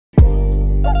Hi,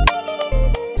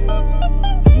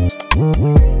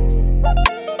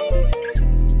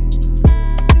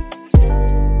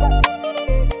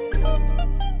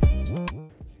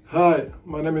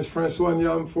 my name is François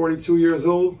Nyam, 42 years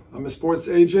old. I'm a sports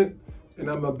agent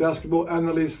and I'm a basketball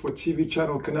analyst for TV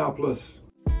channel Canal+.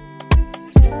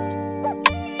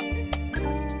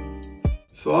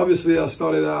 So obviously I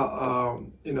started out,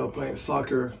 playing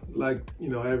soccer like,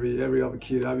 every other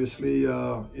kid. Obviously,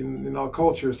 in our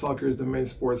culture, soccer is the main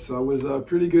sport. So I was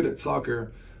pretty good at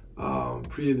soccer,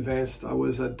 pretty advanced. I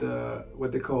was at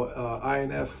what they call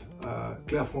INF,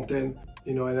 Clairefontaine,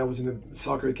 and I was in the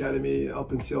soccer academy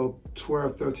up until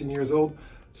 12, 13 years old.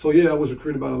 So yeah, I was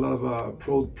recruited by a lot of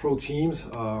pro teams,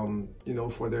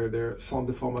 for their centre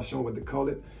de formation, what they call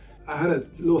it. I had a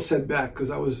little setback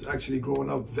because I was actually growing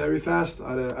up very fast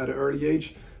at an early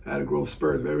age. I had a growth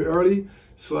spurt very early,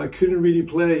 so I couldn't really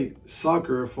play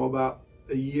soccer for about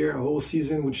a year, a whole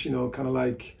season, which kind of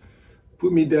like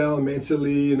put me down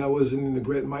mentally, and I wasn't in a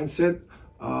great mindset.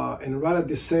 And right at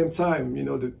the same time,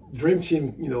 the dream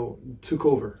team, took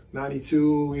over.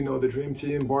 92, the dream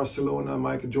team, Barcelona,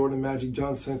 Michael Jordan, Magic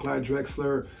Johnson, Clyde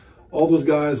Drexler, all those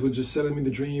guys were just selling me the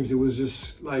dreams. It was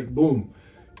just like, boom,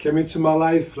 came into my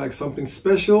life like something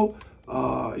special.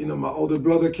 My older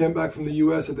brother came back from the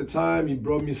US at the time. He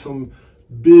brought me some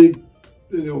big,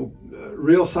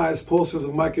 real size posters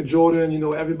of Michael Jordan.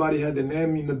 Everybody had the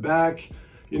name in the back.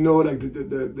 Like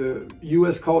the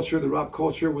US culture, the rap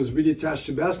culture was really attached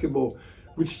to basketball,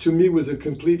 which to me was a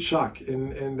complete shock.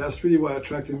 And that's really what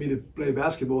attracted me to play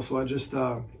basketball. So I just,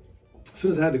 as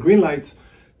soon as I had the green light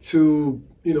to,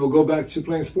 go back to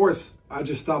playing sports, I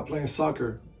just stopped playing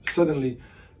soccer suddenly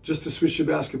just to switch to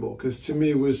basketball. Because to me,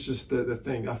 it was just the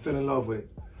thing. I fell in love with it.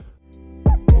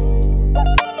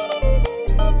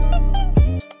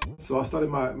 So I started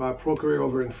my pro career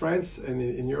over in France and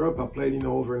in Europe. I played,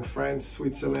 over in France,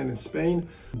 Switzerland, and Spain.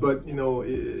 But, in all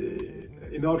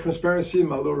transparency,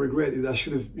 my little regret is I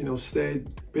should have,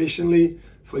 stayed patiently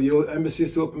for the old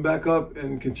embassies to open back up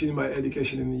and continue my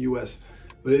education in the US.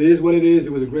 But it is what it is.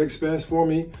 It was a great experience for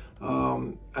me.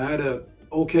 I had a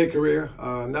okay career,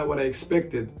 not what I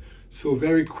expected. So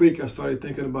very quick, I started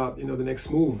thinking about, the next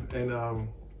move. And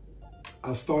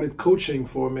I started coaching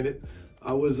for a minute.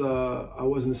 I was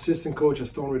an assistant coach at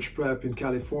Stone Ridge Prep in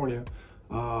California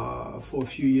for a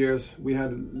few years. We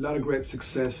had a lot of great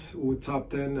success. We were top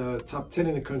 10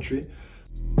 in the country.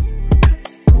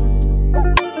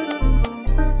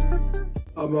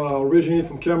 I'm originally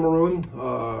from Cameroon,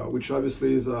 which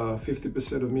obviously is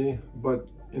 50% of me, but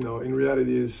in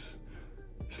reality it's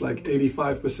like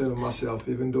 85% of myself.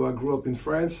 Even though I grew up in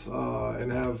France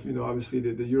and have obviously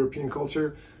the European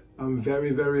culture, I'm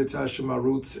very, very attached to my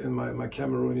roots and my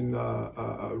Cameroonian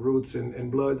roots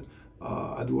and blood.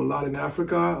 I do a lot in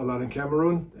Africa, a lot in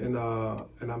Cameroon, and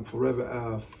I'm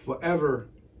forever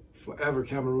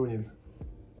Cameroonian.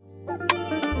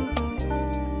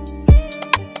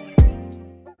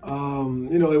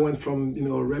 It went from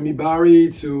Remy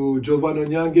Barry to Jovan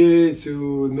Onyange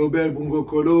to Nobel Bungo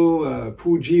Kolo,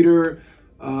 Pooh Jeter,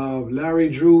 Larry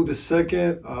Drew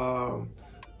II.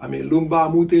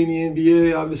 Lumba Mute in the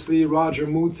NBA, obviously, Roger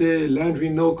Mute, Landry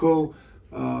Noko.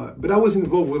 But I was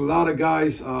involved with a lot of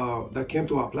guys that came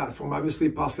to our platform. Obviously,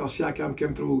 Pascal Siakam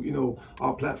came through,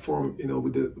 our platform,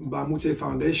 with the Bamute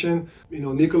Foundation.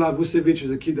 Nikola Vucevic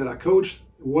is a kid that I coached.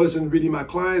 Wasn't really my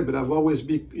client, but I've always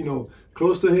been,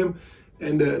 close to him.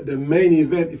 And the main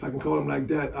event, if I can call him like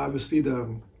that, obviously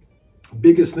the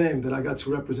biggest name that I got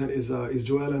to represent is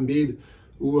Joel Embiid,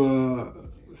 who,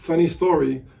 funny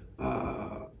story,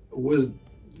 was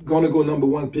going to go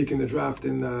 #1 pick in the draft,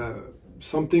 and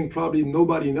something probably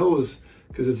nobody knows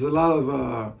because there's a lot of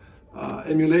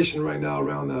emulation right now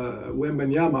around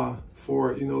Wembanyama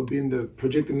for being the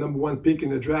projected #1 pick in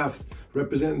the draft,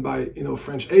 represented by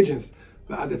French agents.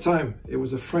 But at the time, it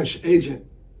was a French agent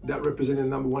that represented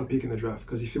 #1 pick in the draft.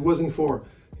 Because if it wasn't for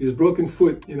his broken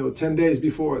foot, 10 days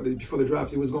before the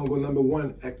draft, he was going to go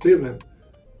 #1 at Cleveland,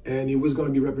 and he was going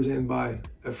to be represented by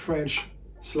a French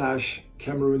 /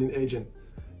 Cameroonian agent,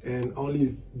 and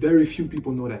only very few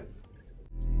people know that.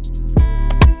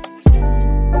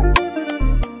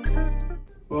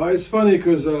 Well, it's funny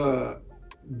because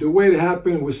the way it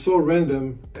happened was so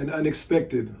random and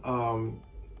unexpected.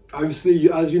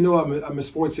 Obviously, as you know, I'm a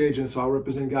sports agent, so I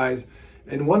represent guys.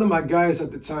 And one of my guys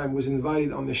at the time was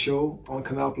invited on the show on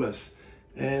Canal+.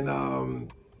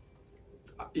 And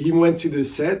he went to the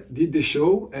set, did the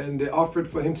show, and they offered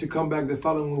for him to come back the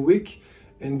following week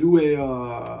and do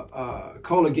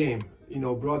call a game,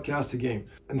 broadcast a game.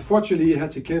 Unfortunately, he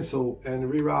had to cancel and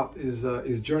reroute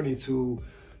his journey to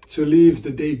leave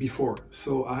the day before.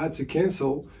 So I had to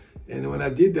cancel, And when I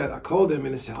did that, I called them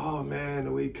and I said, oh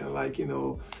man, we kind of like, you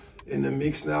know, in the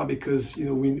mix now because, you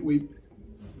know,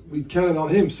 we counted on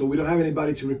him, so we don't have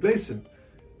anybody to replace him.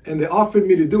 And they offered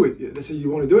me to do it. They said, you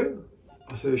want to do it?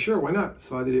 I said, sure, why not?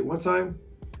 So I did it one time,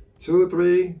 2 or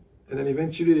 3, and then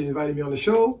eventually they invited me on the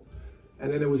show.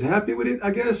 And then I was happy with it,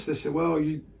 I guess. They said, well,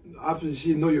 you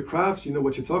obviously know your craft, you know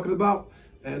what you're talking about,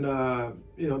 and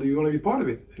you know, do you want to be part of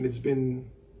it? And it's been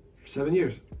 7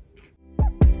 years.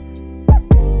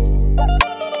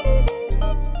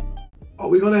 Are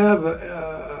we gonna have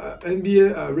a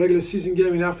NBA regular season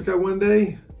game in Africa one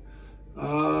day?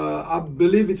 I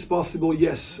believe it's possible,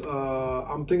 yes.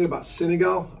 I'm thinking about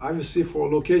Senegal, obviously for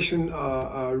a location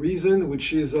reason,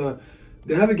 which is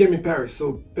they have a game in Paris.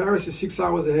 So Paris is 6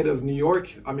 hours ahead of New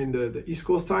York, I mean the East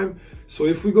Coast time. So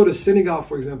if we go to Senegal,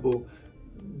 for example,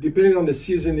 depending on the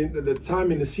season, the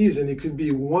time in the season, it could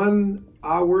be 1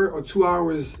 hour or 2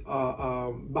 hours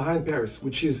behind Paris,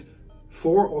 which is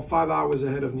 4 or 5 hours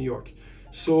ahead of New York.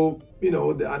 So, you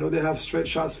know, I know they have straight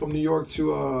shots from New York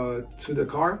to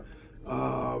Dakar.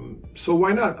 So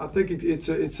why not? I think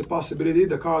it's a possibility.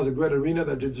 Dakar is a great arena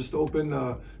that they just opened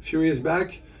a few years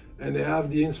back, and they have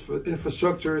the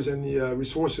infrastructures and the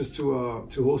resources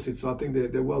to host it. So I think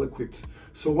they're well equipped.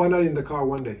 So why not in Dakar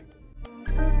one day?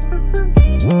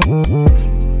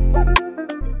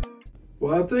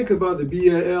 Well, I think about the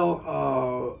BAL,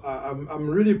 I'm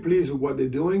really pleased with what they're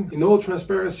doing. In all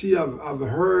transparency, I've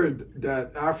heard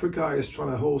that Africa is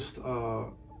trying to host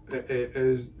a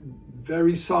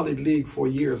very solid league for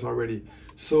years already.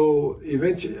 So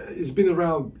eventually, it's been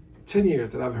around 10 years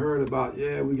that I've heard about,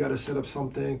 yeah, we got to set up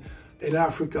something in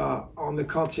Africa on the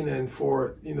continent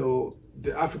for, you know,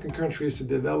 the African countries to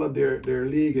develop their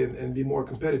league and be more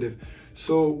competitive.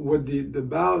 So what the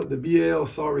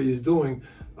BAL is doing,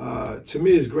 to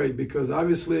me is great because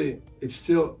obviously it's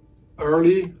still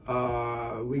early.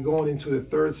 We're going into the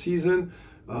 3rd season,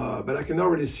 but I can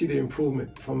already see the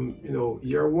improvement from, you know,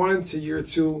 year 1 to year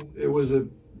 2. It was a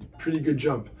pretty good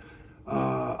jump.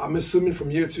 I'm assuming from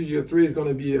year 2, year 3 is going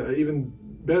to be an even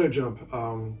better jump.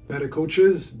 Better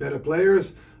coaches, better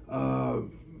players,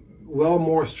 well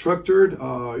more structured.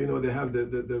 You know, they have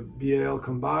the BAL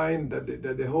combined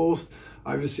that they host.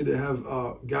 Obviously, they have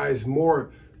guys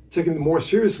taking it more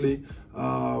seriously.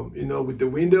 You know, with the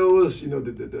windows. You know,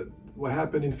 what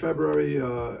happened in February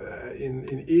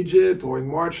in Egypt, or in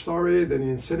March, sorry, then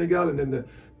in Senegal, and then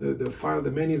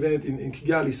the main event in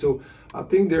Kigali. So I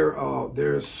think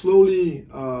they're slowly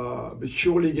but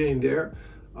surely getting there.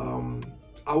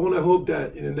 I want to hope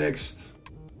that in the next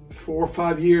 4 or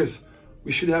 5 years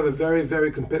we should have a very,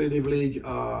 very competitive league.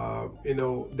 You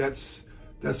know, that's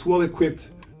well equipped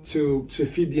to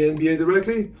feed the NBA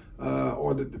directly,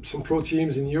 or some pro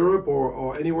teams in Europe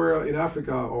or anywhere in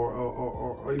Africa,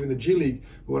 or even the G League.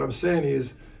 What I'm saying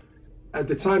is, at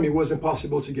the time, it wasn't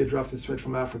possible to get drafted straight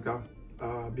from Africa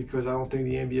because I don't think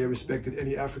the NBA respected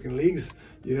any African leagues.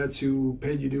 You had to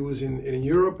pay your dues in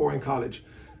Europe or in college.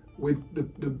 With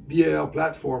the BAL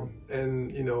platform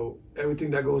and, you know,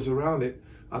 everything that goes around it,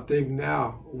 I think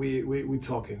now we're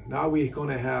talking. Now we're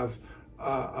gonna have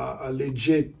a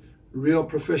legit, real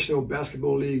professional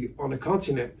basketball league on the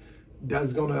continent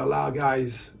that's gonna allow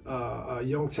guys,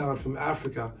 young talent from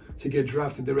Africa, to get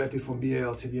drafted directly from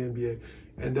BAL to the NBA,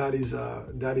 and that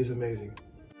is amazing.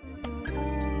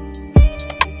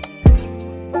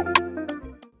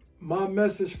 My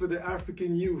message for the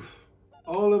African youth,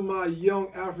 all of my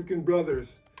young African brothers,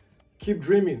 keep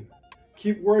dreaming,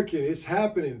 keep working. It's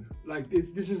happening. Like,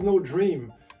 this is no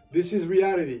dream. This is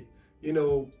reality. You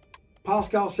know,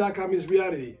 Pascal Siakam is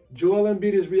reality. Joel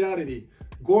Embiid is reality.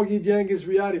 Gorgui Dieng is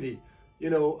reality.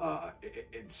 You know,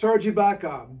 Serge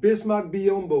Ibaka, Bismack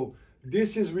Biyombo.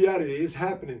 This is reality. It's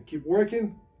happening. Keep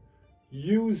working.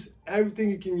 Use everything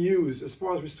you can use as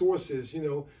far as resources. You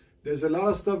know, there's a lot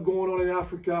of stuff going on in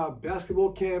Africa.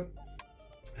 Basketball camp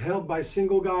held by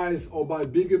single guys or by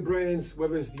bigger brands,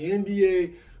 whether it's the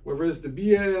NBA, whether it's the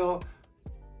BAL.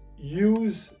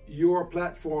 Use your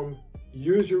platform,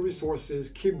 use your resources,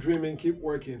 keep dreaming, keep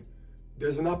working.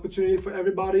 There's an opportunity for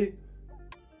everybody.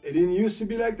 It didn't used to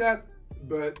be like that,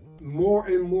 but more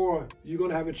and more, you're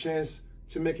gonna have a chance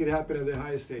to make it happen at the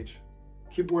highest stage.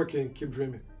 Keep working, keep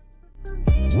dreaming.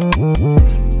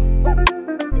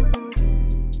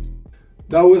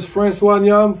 That was François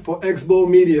Nyam for XBALL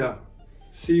Media.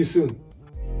 See you soon.